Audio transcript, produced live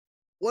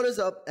What is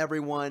up,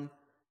 everyone?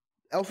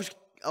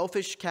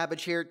 Elfish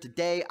Cabbage here.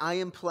 Today, I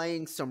am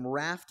playing some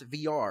Raft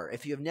VR.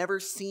 If you have never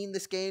seen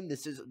this game,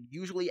 this is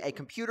usually a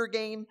computer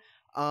game.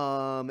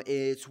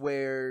 It's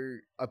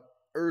where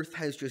Earth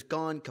has just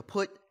gone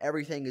kaput.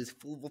 Everything is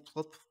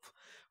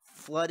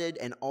flooded,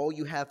 and all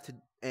you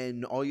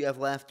have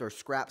left are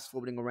scraps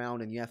floating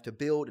around, and you have to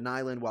build an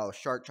island while a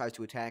shark tries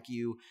to attack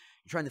you.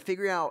 You're trying to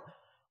figure out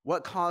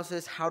what caused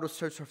this, how to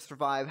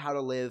survive, how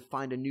to live,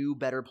 find a new,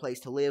 better place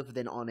to live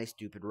than on a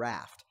stupid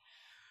raft.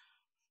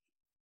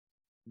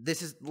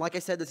 This is, like I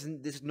said, this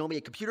is normally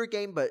a computer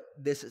game, but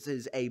this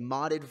is a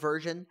modded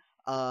version.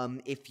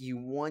 If you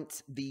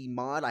want the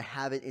mod, I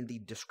have it in the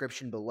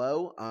description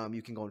below.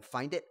 You can go and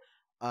find it.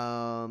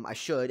 I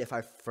should. If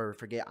I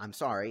forget, I'm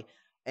sorry.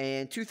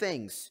 And two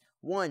things.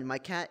 One, my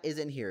cat is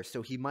in here,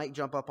 so he might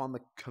jump up on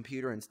the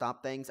computer and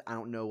stop things. I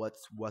don't know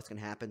what's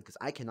going to happen because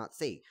I cannot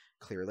see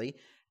clearly.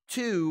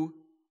 Two,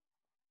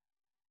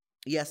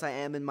 yes, I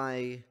am in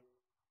my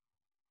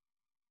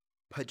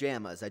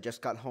pajamas. I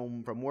just got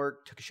home from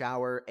work, took a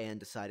shower, and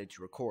decided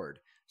to record.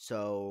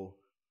 So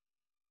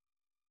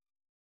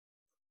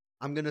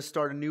I'm going to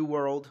start a new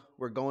world.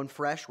 We're going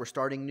fresh. We're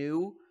starting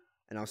new,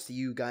 and I'll see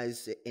you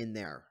guys in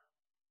there.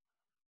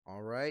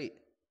 All right.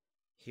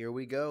 Here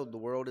we go. The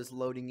world is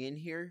loading in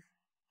here.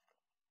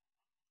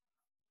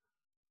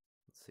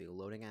 Let's see,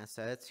 loading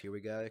assets. Here we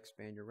go.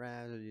 Expand your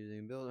RAS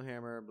using build a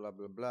hammer, blah,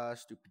 blah, blah,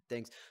 stupid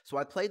things. So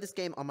I played this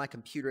game on my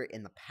computer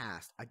in the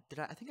past. I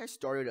think I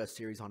started a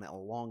series on it a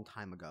long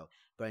time ago,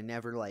 but I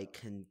never,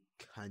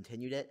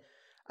 continued it.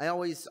 I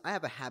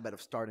have a habit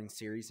of starting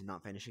series and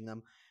not finishing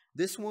them.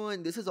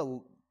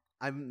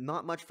 I'm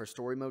not much for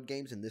story mode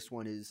games, and this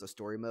one is a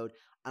story mode.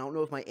 I don't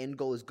know if my end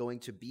goal is going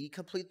to be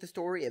complete the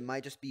story. It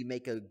might just be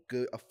make a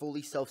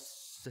fully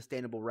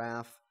self-sustainable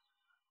raft,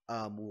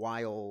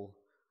 while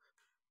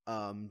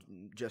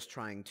just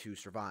trying to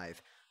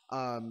survive.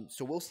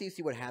 So we'll see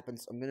what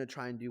happens. I'm gonna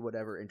try and do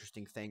whatever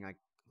interesting thing I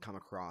come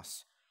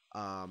across.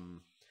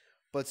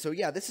 But so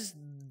yeah, this is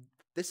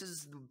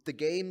the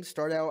game.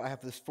 Start out. I have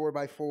this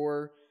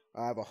 4x4.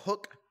 I have a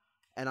hook,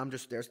 and I'm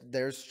just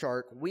there's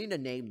shark. We need to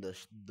name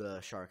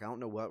the shark. I don't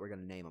know what we're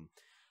gonna name him,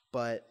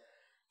 but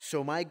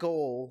so my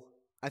goal.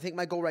 I think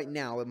my goal right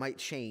now, it might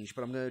change,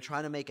 but I'm gonna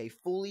try to make a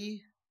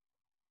fully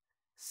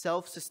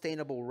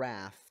self-sustainable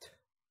raft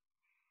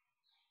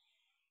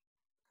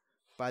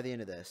by the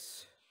end of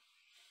this.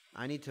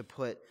 I need to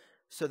put...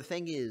 So the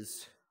thing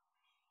is,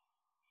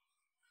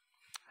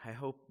 I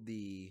hope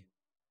you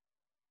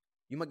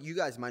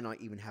guys might not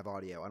even have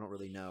audio. I don't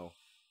really know.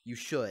 You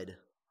should.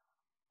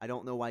 I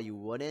don't know why you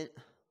wouldn't,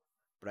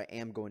 but I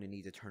am going to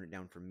need to turn it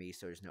down for me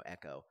so there's no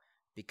echo.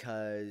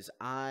 Because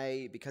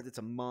it's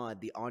a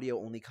mod, the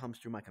audio only comes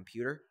through my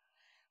computer.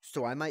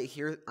 So I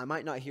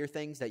might not hear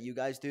things that you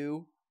guys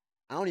do.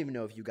 I don't even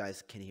know if you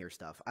guys can hear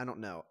stuff. I don't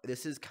know.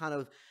 This is kind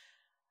of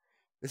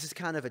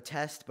a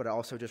test, but I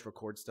also just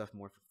record stuff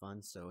more for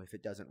fun, so if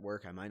it doesn't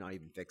work, I might not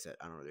even fix it.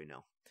 I don't really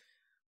know.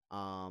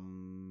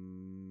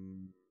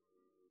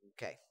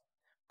 Okay.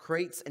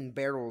 Crates and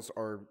barrels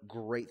are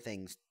great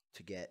things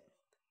to get.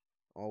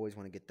 Always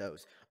want to get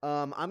those.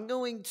 I'm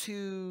going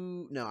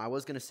to... No, I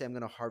was going to say I'm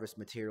going to harvest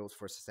materials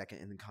for a second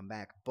and then come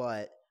back,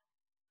 but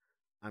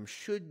I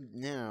should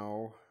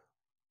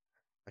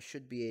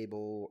be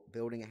able...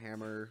 Building a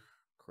hammer.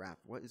 Crap,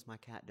 what is my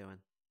cat doing?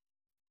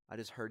 I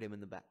just heard him in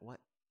the back. What?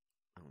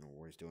 I don't know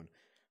what he's doing.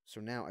 So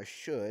now I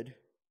should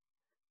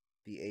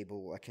be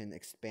able... I can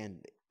expand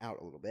it out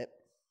a little bit.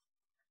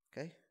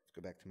 Okay, let's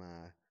go back to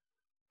my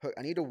hook.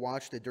 I need to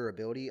watch the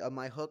durability of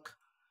my hook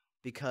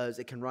because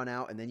it can run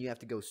out and then you have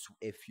to go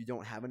if you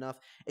don't have enough.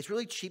 It's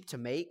really cheap to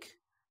make.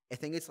 I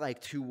think it's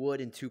like 2 wood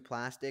and 2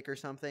 plastic or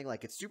something.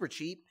 Like, it's super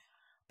cheap.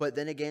 But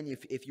then again,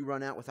 if you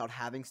run out without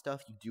having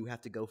stuff, you do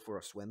have to go for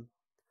a swim.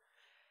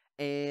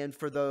 And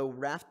for the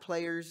raft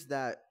players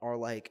that are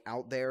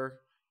out there,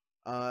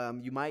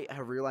 you might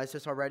have realized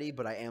this already,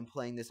 but I am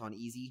playing this on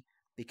easy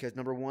because,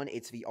 number one,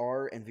 it's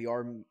VR, and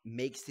VR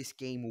makes this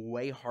game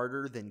way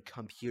harder than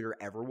computer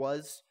ever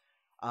was.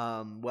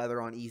 Whether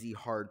on easy,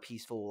 hard,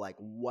 peaceful,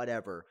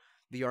 whatever.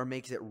 VR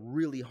makes it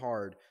really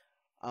hard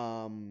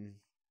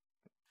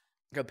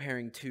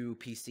comparing to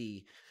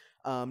PC.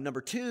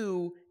 Number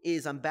two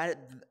is I'm bad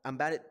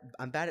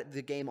at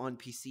the game on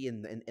PC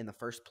in the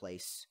first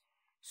place.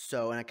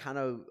 So, and I kind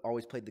of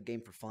always played the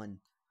game for fun.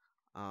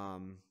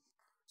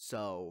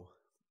 So,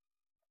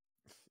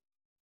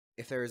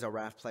 if there is a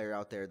raft player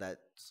out there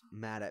that's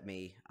mad at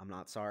me, I'm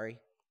not sorry.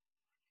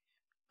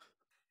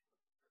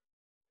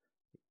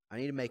 I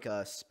need to make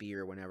a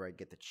spear whenever I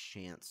get the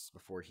chance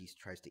before he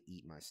tries to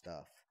eat my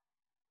stuff.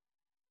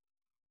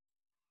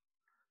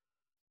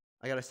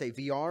 I gotta say,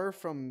 VR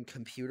from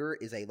computer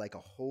is a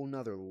whole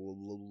nother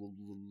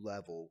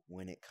level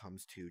when it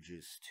comes to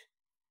just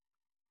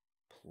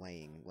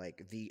playing.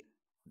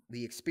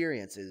 The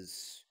experience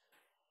is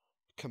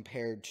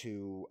compared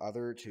to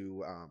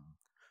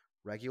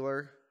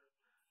regular,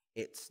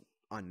 it's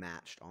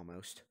unmatched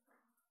almost.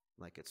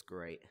 It's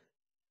great.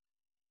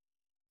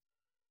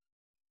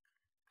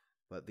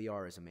 But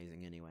VR is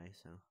amazing anyway,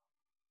 so.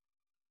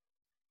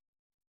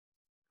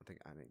 I think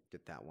I didn't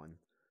get that one.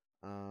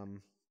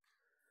 Um,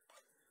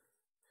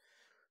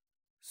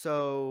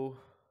 so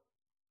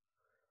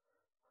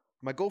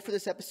my goal for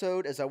this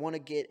episode is I want to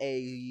get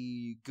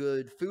a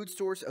good food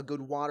source, a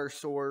good water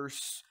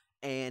source,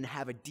 and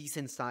have a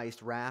decent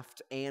sized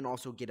raft, and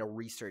also get a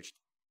research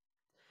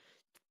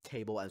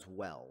table as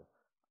well.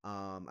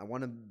 I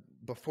want to,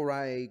 before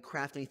I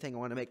craft anything, I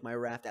want to make my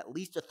raft at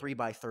least a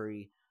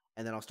 3x3,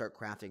 and then I'll start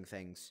crafting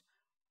things.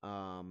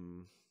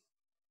 So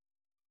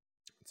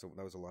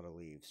that was a lot of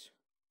leaves,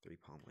 3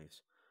 palm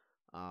leaves.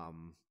 I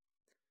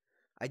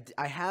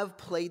have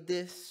played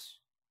this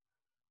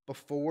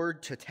before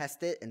to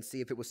test it and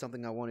see if it was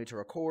something I wanted to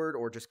record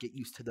or just get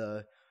used to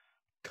the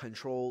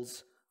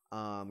controls.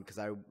 Because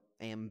I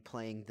am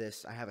playing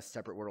this. I have a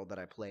separate world that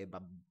I play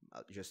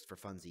just for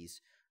funsies.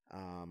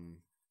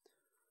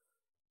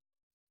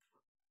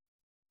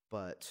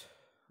 But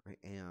I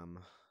am...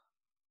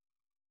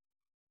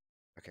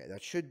 Okay,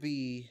 that should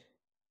be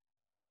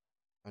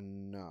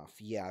enough.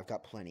 Yeah, I've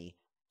got plenty.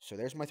 So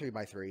there's my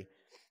 3x3.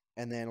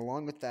 And then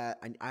along with that,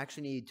 I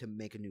actually need to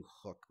make a new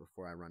hook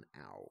before I run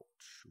out.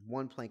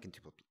 1 plank and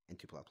 2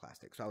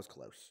 plastic. So I was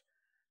close.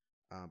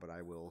 But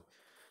I will...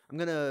 I'm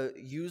going to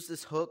use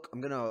this hook.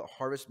 I'm going to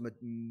harvest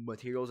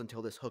materials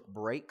until this hook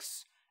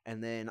breaks.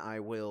 And then I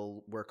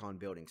will work on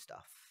building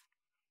stuff.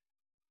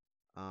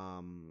 I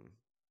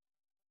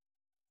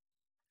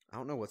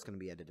don't know what's going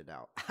to be edited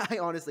out. I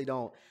honestly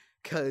don't.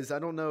 Because I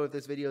don't know if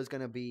this video is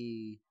going to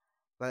be...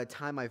 By the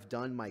time I've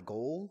done my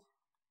goal...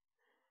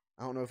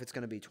 I don't know if it's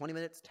going to be 20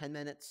 minutes, 10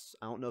 minutes.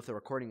 I don't know if the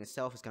recording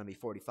itself is going to be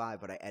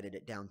 45, but I edit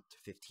it down to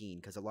 15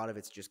 because a lot of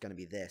it's just going to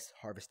be this,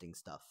 harvesting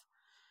stuff.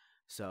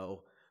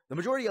 So the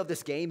majority of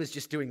this game is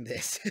just doing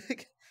this.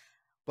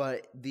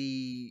 But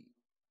the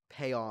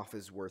payoff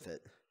is worth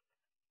it.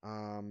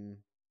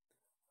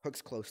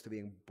 Hook's close to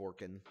being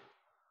borkin.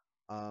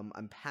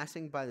 I'm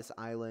passing by this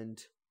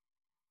island.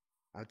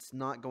 It's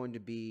not going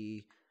to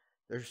be...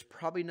 There's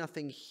probably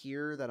nothing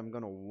here that I'm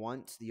going to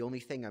want. The only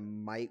thing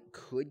I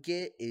could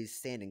get is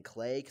sand and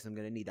clay because I'm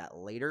going to need that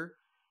later.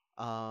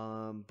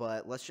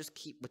 But let's just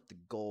keep with the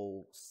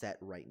goal set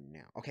right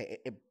now. Okay,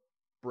 it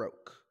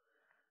broke.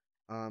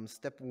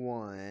 Step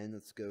 1,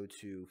 let's go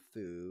to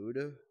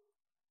food.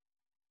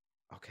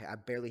 Okay, I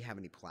barely have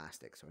any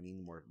plastic, so I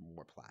need more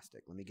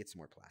plastic. Let me get some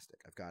more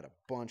plastic. I've got a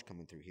bunch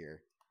coming through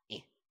here.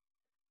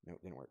 No,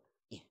 it didn't work.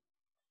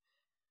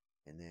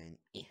 And then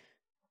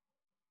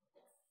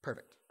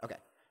Perfect. Okay.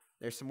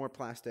 There's some more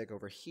plastic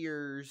over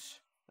here's.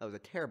 That was a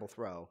terrible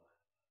throw.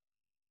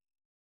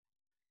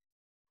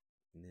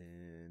 And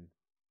then...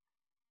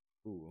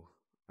 Ooh.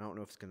 I don't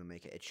know if it's going to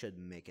make it. It should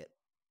make it.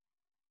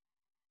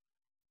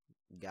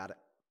 Got it.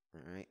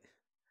 Alright.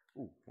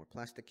 Ooh, more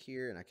plastic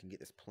here, and I can get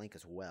this plank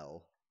as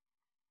well.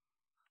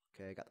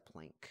 Okay, I got the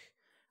plank.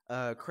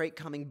 Crate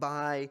coming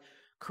by.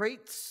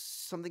 Crates,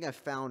 something I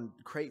found,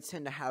 crates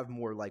tend to have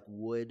more, like,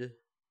 wood.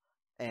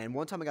 And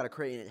one time I got a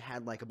crate, and it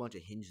had, like, a bunch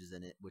of hinges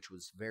in it, which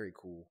was very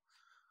cool.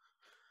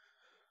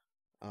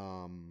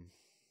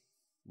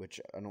 Which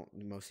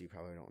most of you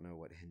probably don't know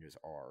what hinges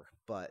are,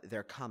 but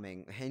they're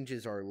coming.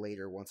 Hinges are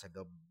later once I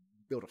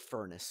build a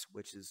furnace,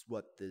 which is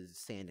what the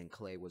sand and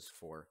clay was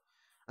for.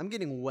 I'm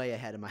getting way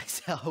ahead of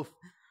myself.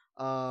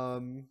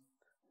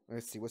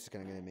 Let's see, what's it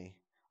gonna give me?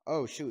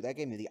 Oh shoot, that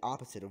gave me the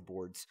opposite of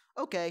boards.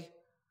 Okay.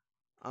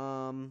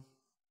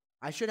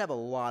 I should have a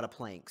lot of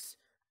planks.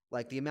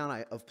 Like the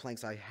amount of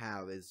planks I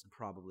have is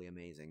probably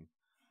amazing.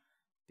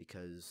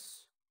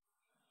 Because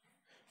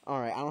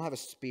alright, I don't have a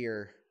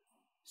spear.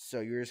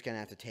 So you're just gonna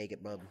have to take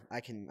it, bub. I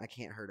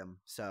can't hurt him.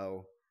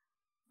 So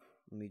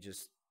let me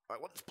just... I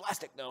want this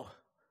plastic, though.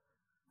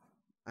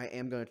 I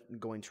am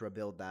going to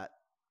rebuild that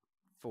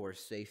for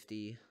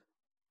safety,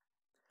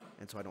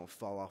 and so I don't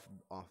fall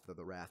off of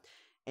the raft.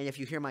 And if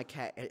you hear my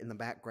cat in the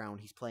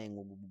background, he's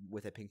playing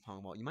with a ping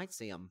pong ball. You might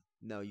see him.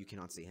 No, you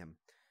cannot see him.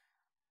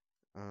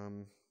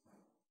 All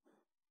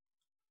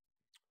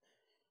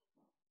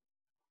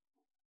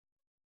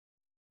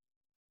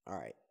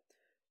right.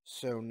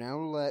 So now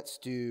let's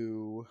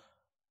do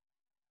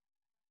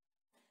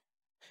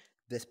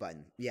this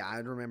button. Yeah, I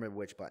don't remember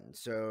which button.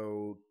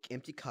 So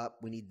empty cup,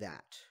 we need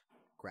that.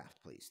 Craft,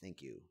 please.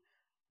 Thank you.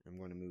 I'm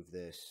going to move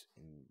this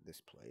in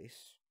this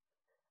place.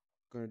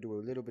 I'm going to do a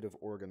little bit of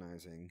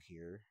organizing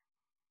here.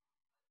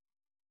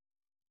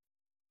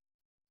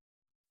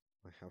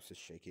 My house is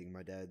shaking.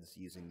 My dad's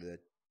using the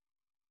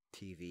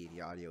TV.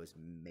 The audio is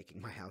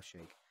making my house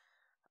shake.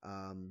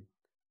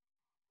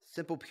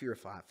 Simple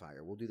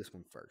purifier. We'll do this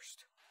one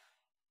first.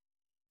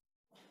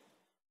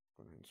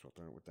 Go ahead and swap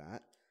that with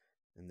that.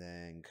 And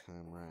then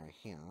come right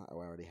here.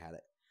 Oh, I already had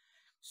it.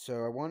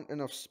 So I want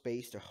enough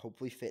space to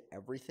hopefully fit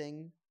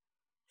everything.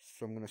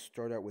 So I'm going to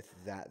start out with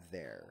that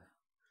there.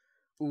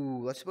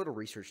 Ooh, let's build a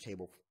research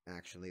table,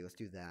 actually. Let's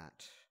do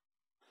that.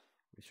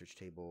 Research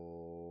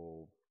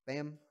table.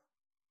 Bam.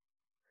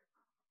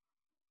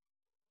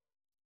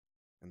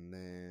 And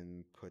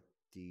then put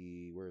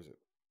the... Where is it?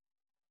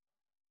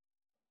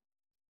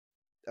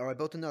 Oh, I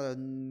built another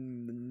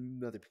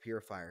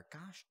purifier.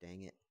 Gosh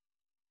dang it.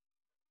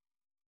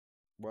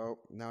 Well,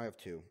 now I have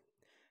 2.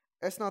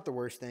 It's not the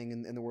worst thing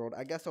in the world.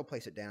 I guess I'll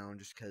place it down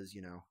just because,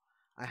 you know,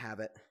 I have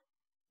it.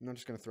 I'm not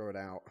just going to throw it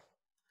out.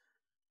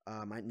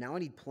 Now I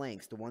need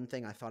planks, the one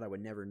thing I thought I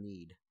would never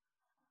need.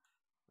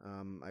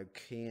 I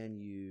can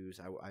use...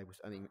 I was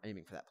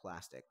aiming for that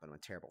plastic, but I'm a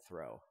terrible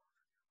throw.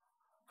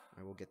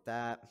 I will get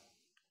that.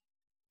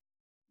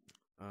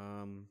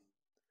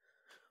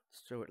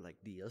 Let's throw it like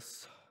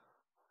this.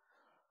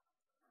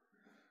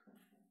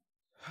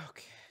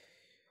 Okay.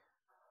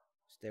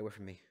 Stay away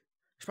from me.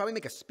 I should probably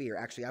make a spear.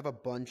 Actually, I have a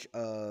bunch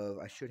of...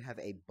 I should have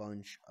a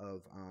bunch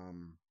of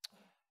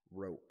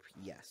rope.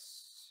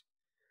 Yes.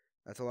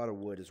 That's a lot of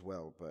wood as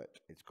well, but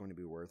it's going to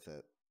be worth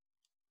it.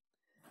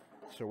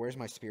 So where's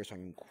my spear so I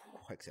can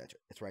quick set it?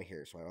 It's right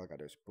here, so all I gotta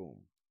do is boom.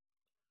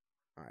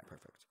 Alright,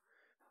 perfect.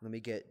 Let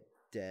me get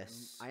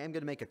this. I am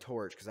going to make a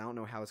torch because I don't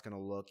know how it's going to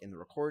look in the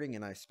recording,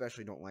 and I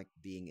especially don't like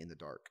being in the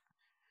dark.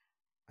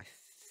 I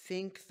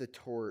think the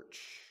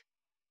torch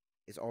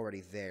is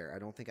already there. I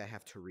don't think I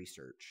have to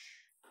research.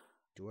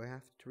 Do I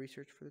have to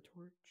research for the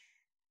torch?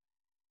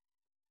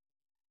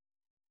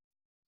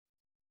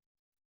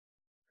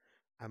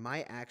 I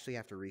might actually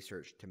have to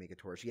research to make a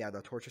torch. Yeah,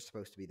 the torch is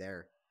supposed to be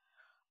there.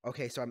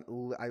 Okay, so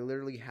I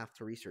literally have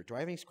to research. Do I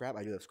have any scrap?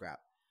 I do have scrap.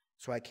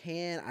 So I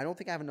don't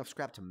think I have enough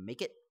scrap to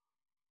make it.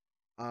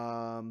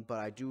 But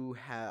I do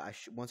have,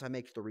 once I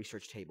make the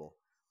research table,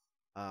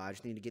 I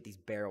just need to get these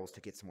barrels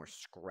to get some more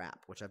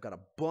scrap, which I've got a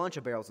bunch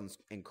of barrels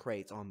and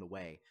crates on the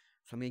way.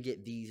 So I'm going to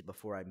get these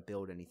before I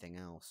build anything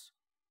else.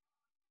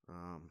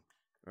 Or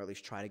at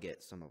least try to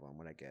get some of them.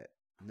 What I get?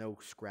 No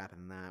scrap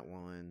in that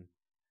one.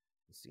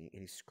 Let's see,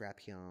 any scrap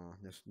here?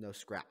 No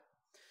scrap.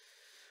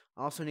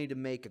 I also need to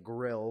make a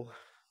grill.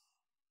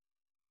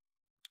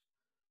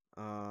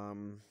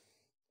 Boom.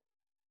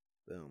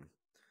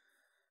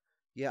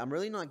 Yeah, I'm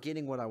really not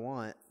getting what I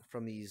want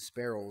from these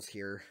barrels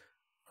here.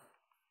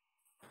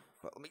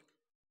 But let me...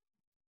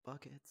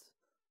 Buckets.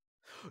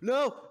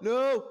 No!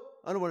 No!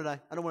 I don't want to die.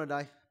 I don't want to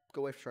die.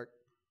 Go away, shark.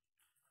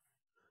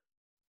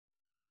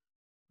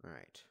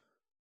 Alright.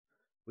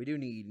 We do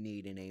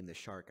need to name the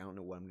shark. I don't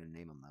know what I'm going to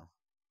name him, though.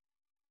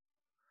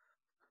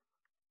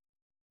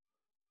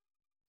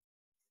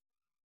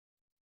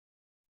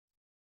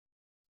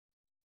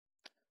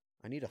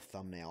 I need a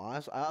thumbnail.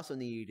 I also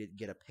need to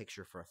get a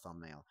picture for a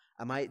thumbnail.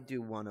 I might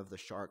do one of the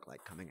shark,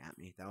 like, coming at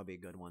me. That would be a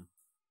good one.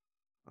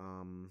 I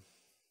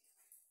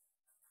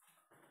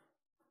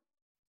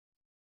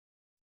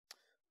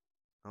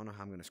don't know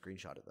how I'm going to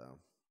screenshot it, though.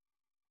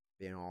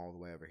 Being all the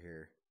way over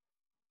here.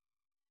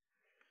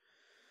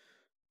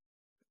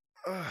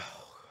 Ugh.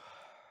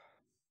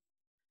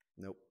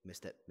 Nope,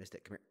 missed it. Missed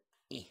it. Come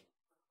here.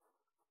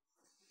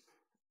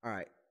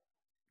 Alright.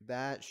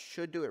 That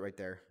should do it right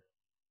there.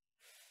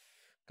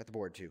 Got the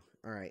board, too.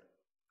 Alright.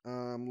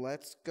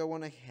 Let's go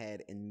on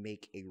ahead and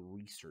make a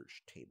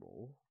research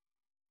table.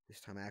 This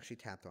time I actually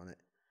tapped on it.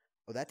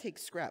 Oh, that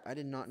takes scrap. I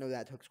did not know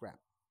that took scrap.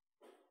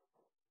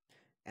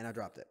 And I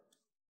dropped it.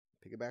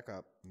 Pick it back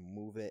up.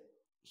 Move it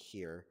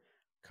here.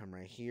 Come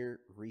right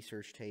here.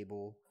 Research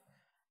table.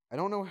 I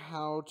don't know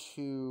how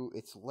to...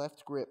 It's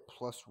left grip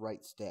plus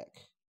right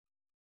stick.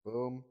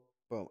 Boom.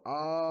 Boom.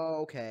 Oh,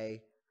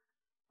 okay.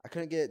 I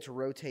couldn't get it to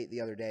rotate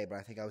the other day, but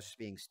I think I was just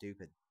being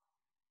stupid.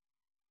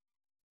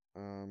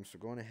 So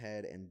going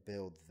ahead and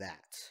build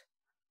that.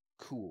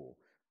 Cool.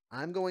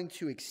 I'm going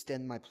to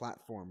extend my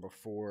platform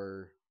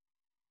before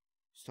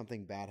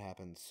something bad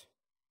happens.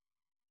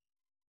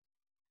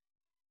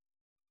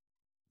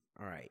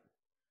 Alright.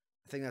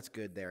 I think that's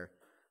good there.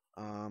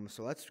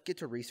 So let's get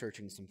to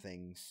researching some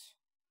things.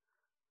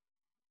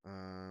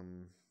 I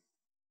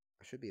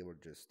should be able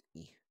to just...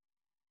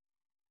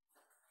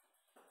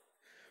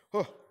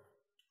 Oh!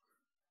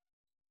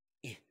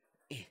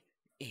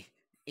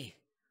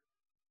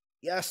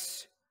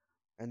 Yes!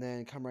 And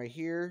then come right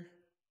here.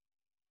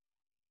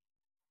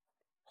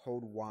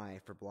 Hold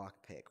Y for block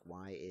pick.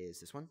 Y is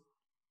this one.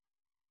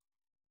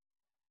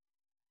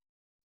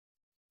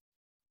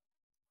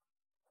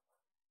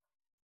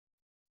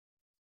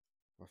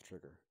 Left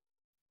trigger.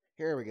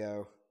 Here we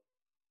go.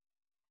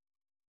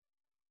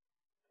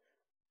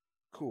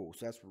 Cool.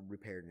 So that's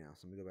repaired now.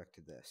 So let me go back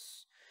to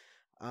this.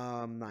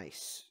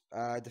 Nice.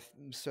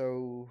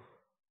 So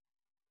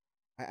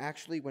I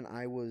actually, when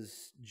I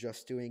was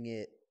just doing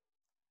it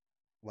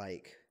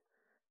like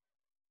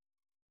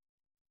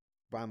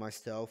by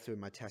myself through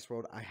my test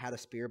world, I had a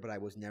spear, but I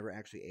was never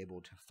actually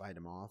able to fight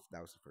him off.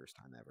 That was the first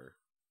time ever.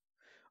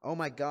 Oh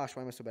my gosh,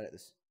 why am I so bad at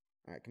this?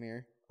 All right, come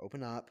here.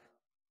 Open up.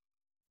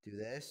 Do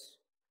this.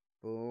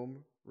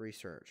 Boom.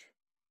 Research.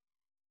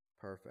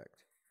 Perfect.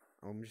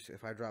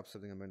 If I drop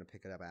something, I'm going to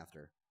pick it up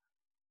after.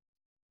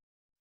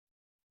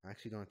 I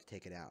actually don't have to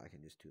take it out. I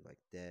can just do like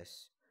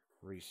this.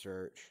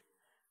 Research.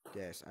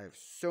 This. I have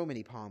so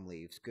many palm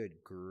leaves.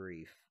 Good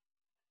grief.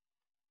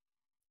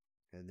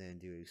 And then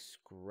do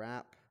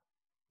scrap.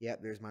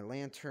 Yep, there's my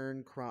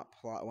lantern, crop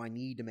plot. Oh, I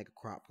need to make a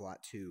crop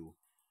plot too.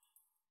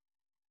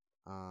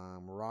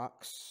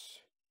 Rocks.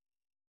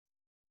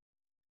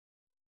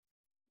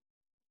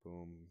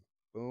 Boom.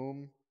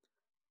 Boom.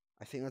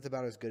 I think that's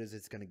about as good as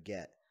it's going to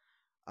get.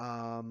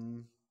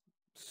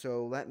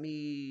 So let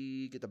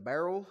me get the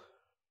barrel.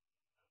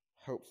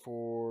 Hope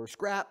for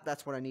scrap.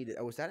 That's what I needed.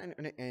 Oh, is that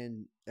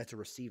and that's a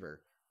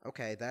receiver.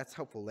 Okay, that's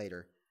helpful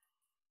later.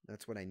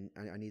 That's what I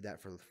need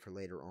that for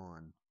later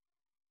on.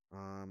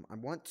 I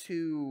want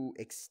to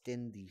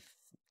extend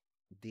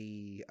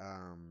the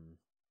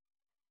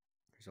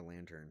There's a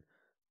lantern.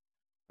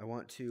 I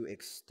want to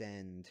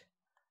extend.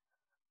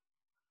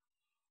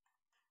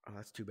 Oh,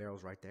 that's 2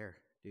 barrels right there,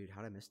 dude.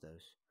 How did I miss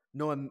those?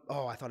 No,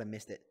 Oh, I thought I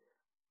missed it.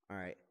 All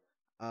right.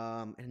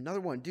 And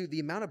another one, dude. The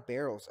amount of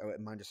barrels. Oh,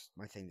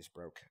 my thing just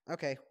broke.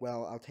 Okay,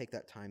 well, I'll take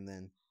that time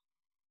then,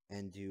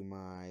 and do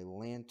my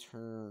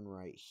lantern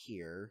right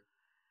here.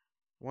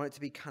 I want it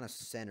to be kind of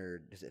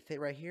centered. Does it fit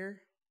right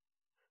here?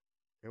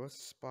 There was a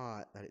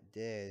spot that it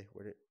did.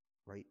 Where did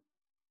right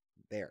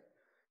there?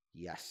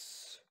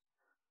 Yes.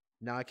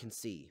 Now I can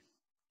see.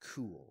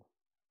 Cool.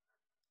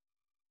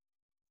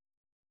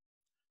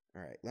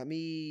 All right. I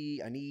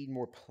need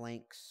more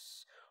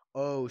planks.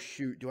 Oh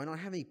shoot. Do I not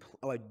have any?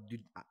 Oh, I do.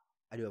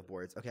 I do have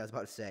boards. Okay, I was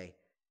about to say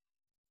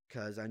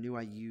because I knew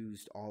I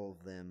used all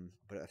of them,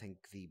 but I think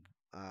the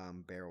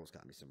barrels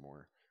got me some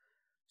more.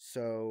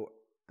 So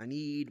I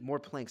need more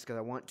planks because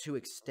I want to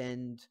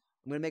extend.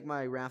 I'm gonna make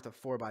my raft a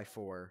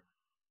 4x4,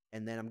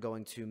 and then I'm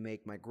going to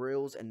make my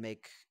grills and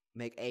make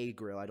a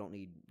grill. I don't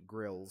need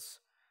grills.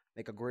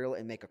 Make a grill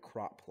and make a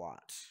crop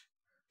plot.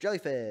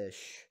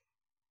 Jellyfish.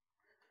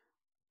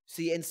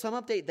 See, in some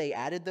update they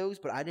added those,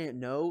 but I didn't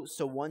know.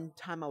 So one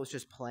time I was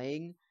just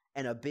playing,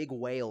 and a big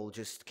whale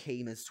just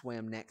came and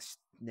swam next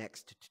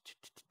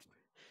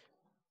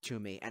to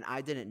me, and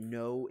I didn't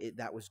know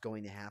that was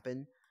going to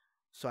happen.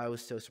 So I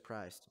was so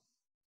surprised.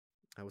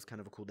 That was kind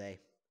of a cool day.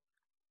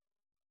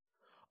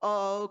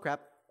 Oh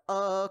crap!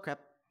 Oh crap!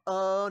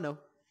 Oh no!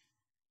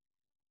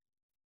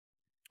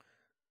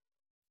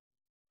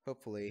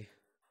 Hopefully,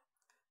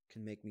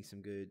 can make me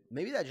some good.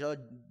 Maybe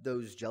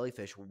those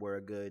jellyfish were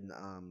a good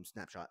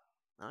snapshot.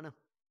 I don't know.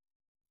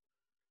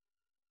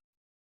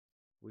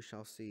 We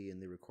shall see in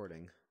the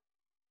recording.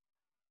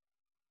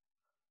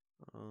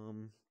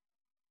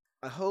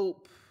 I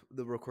hope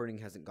the recording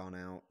hasn't gone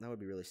out. That would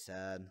be really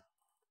sad.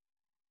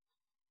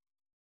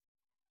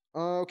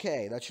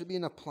 Okay, that should be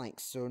enough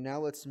planks. So now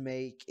let's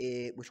make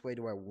it. Which way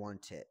do I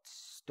want it?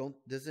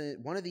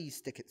 Doesn't one of these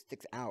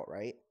sticks out,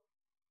 right?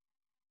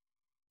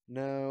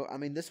 No, I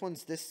mean this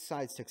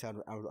side sticks out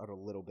a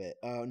little bit.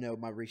 Oh no,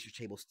 my research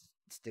table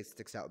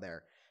sticks out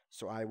there.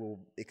 So I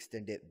will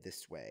extend it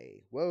this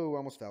way. Whoa,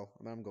 almost fell.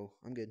 I'm good.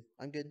 I'm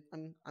good.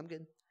 I'm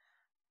good.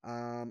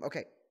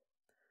 Okay.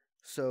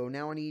 So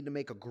now I need to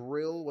make a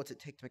grill. What's it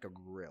take to make a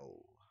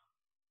grill?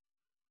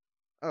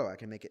 Oh, I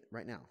can make it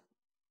right now.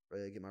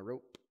 Ready, get my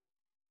rope.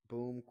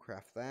 Boom,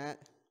 craft that.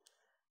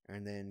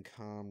 And then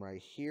come right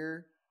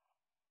here.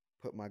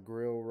 Put my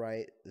grill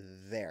right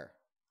there.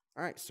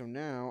 All right, so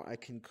now I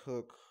can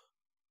cook.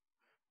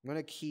 I'm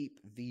going to keep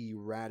the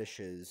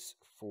radishes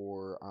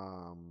for,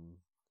 oh,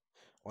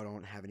 I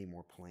don't have any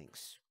more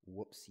planks.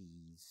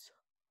 Whoopsies.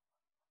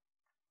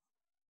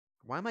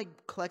 Why am I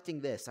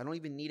collecting this? I don't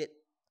even need it.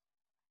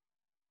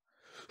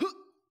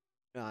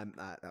 No,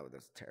 that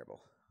was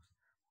terrible.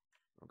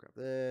 I'll grab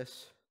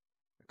this.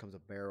 Here comes a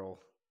barrel.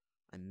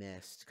 I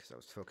missed because I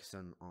was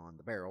focusing on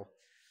the barrel.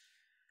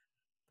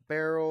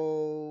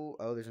 Barrel.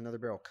 Oh, there's another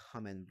barrel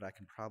coming, but I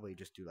can probably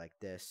just do like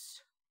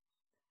this.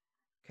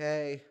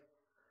 Okay.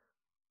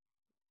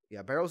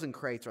 Yeah, barrels and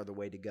crates are the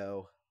way to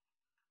go.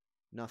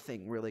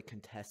 Nothing really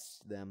contests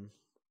them.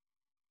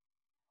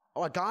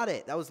 Oh, I got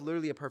it. That was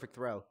literally a perfect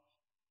throw.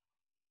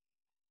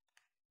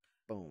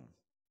 Boom.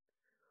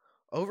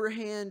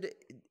 Overhand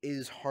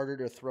is harder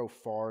to throw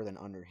far than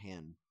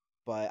underhand,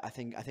 but I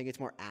think it's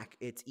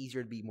it's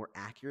easier to be more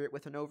accurate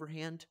with an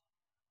overhand.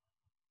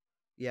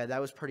 Yeah,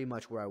 that was pretty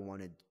much where I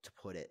wanted to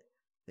put it.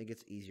 I think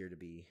it's easier to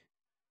be.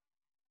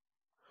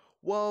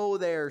 Whoa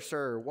there,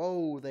 sir.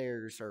 Whoa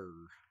there, sir.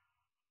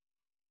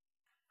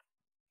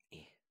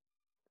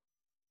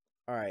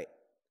 All right.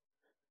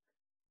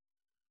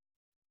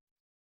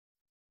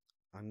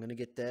 I'm going to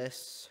get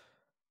this.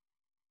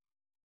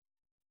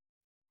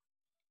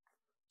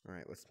 All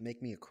right, let's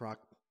make me a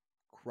crop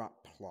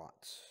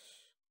plot.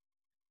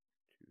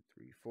 2,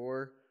 3,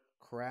 4.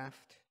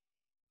 Craft.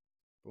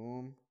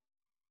 Boom.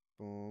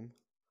 Boom.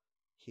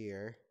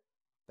 Here.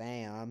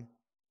 Bam.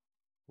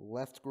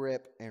 Left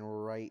grip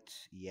and right.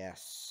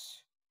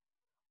 Yes.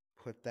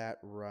 Put that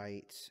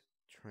right.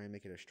 Try and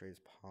make it as straight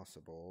as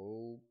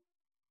possible.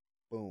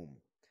 Boom.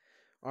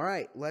 All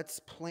right,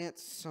 let's plant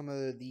some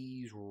of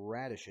these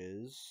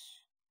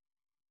radishes.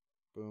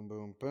 Boom,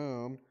 boom,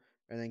 boom.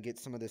 And then get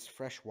some of this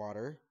fresh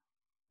water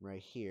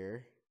right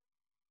here.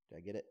 Did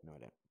I get it? No, I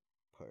didn't.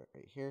 Put it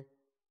right here.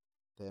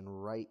 Then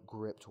right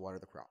grip to water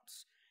the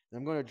crops. Then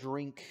I'm going to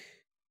drink.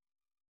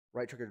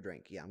 Right trigger to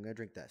drink. Yeah, I'm going to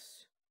drink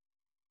this.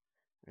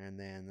 And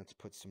then let's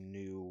put some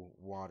new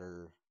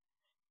water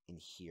in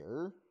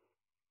here.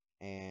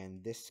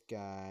 And this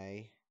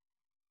guy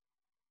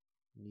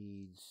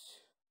needs...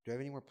 Do I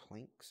have any more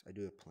planks? I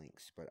do have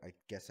planks, but I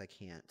guess I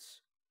can't.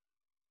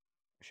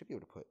 I should be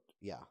able to put...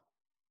 Yeah.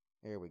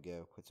 There we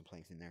go. Put some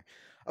planks in there.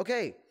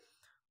 Okay.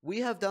 we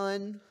have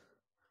done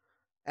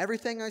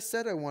everything I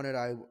said I wanted.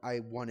 I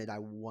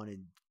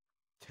wanted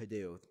to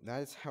do.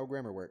 That's how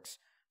grammar works.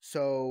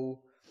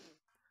 So,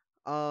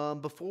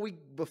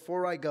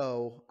 before I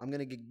go, I'm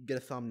gonna get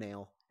a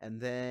thumbnail, and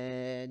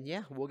then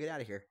yeah, we'll get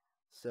out of here.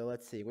 So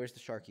let's see. Where's the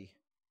Sharky?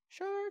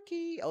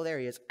 Sharky. Oh, there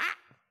he is. Ah,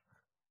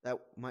 that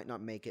might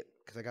not make it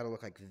because I gotta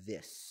look like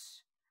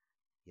this.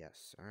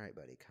 Yes. All right,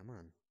 buddy. Come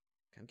on.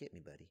 Come get me,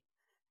 buddy.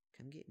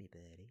 Come get me,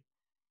 buddy.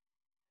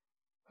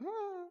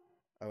 Ah.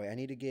 Oh wait, I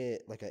need to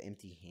get like an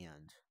empty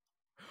hand.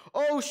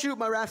 Oh shoot,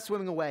 my raft's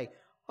swimming away.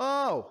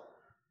 Oh,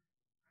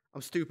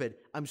 I'm stupid.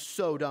 I'm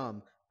so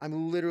dumb.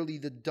 I'm literally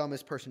the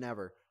dumbest person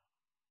ever.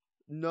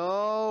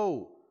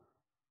 No.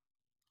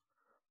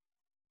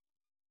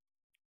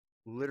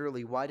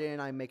 Literally, why didn't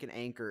I make an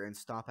anchor and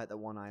stop at the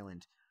one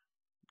island?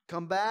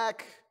 Come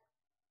back.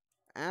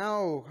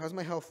 Ow, how's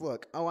my health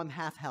look? Oh, I'm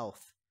half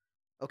health.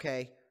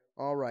 Okay,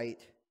 all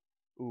right.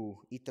 Ooh,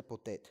 eat the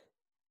potato.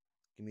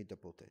 Give me the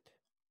potato.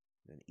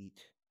 Then eat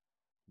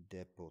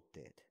the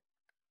potato.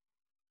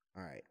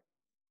 All right.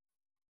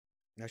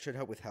 That should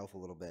help with health a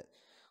little bit.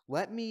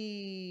 Let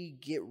me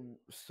get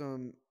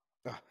some...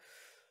 Oh,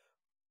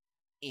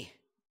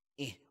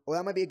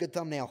 that might be a good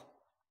thumbnail.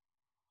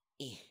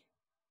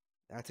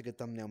 That's a good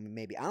thumbnail,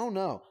 maybe. I don't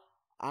know.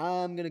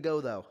 I'm going to go,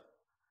 though.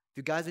 If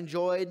you guys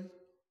enjoyed,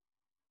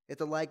 hit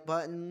the like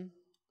button.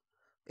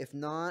 If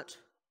not,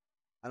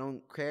 I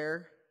don't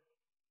care.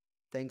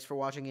 Thanks for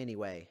watching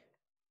anyway.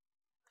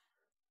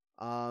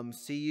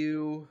 See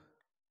you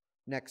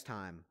next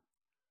time.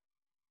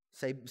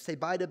 Say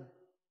bye to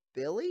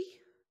Billy?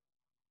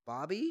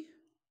 Bobby?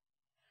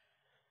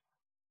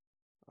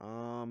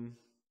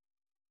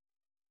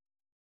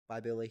 Bye,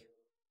 Billy.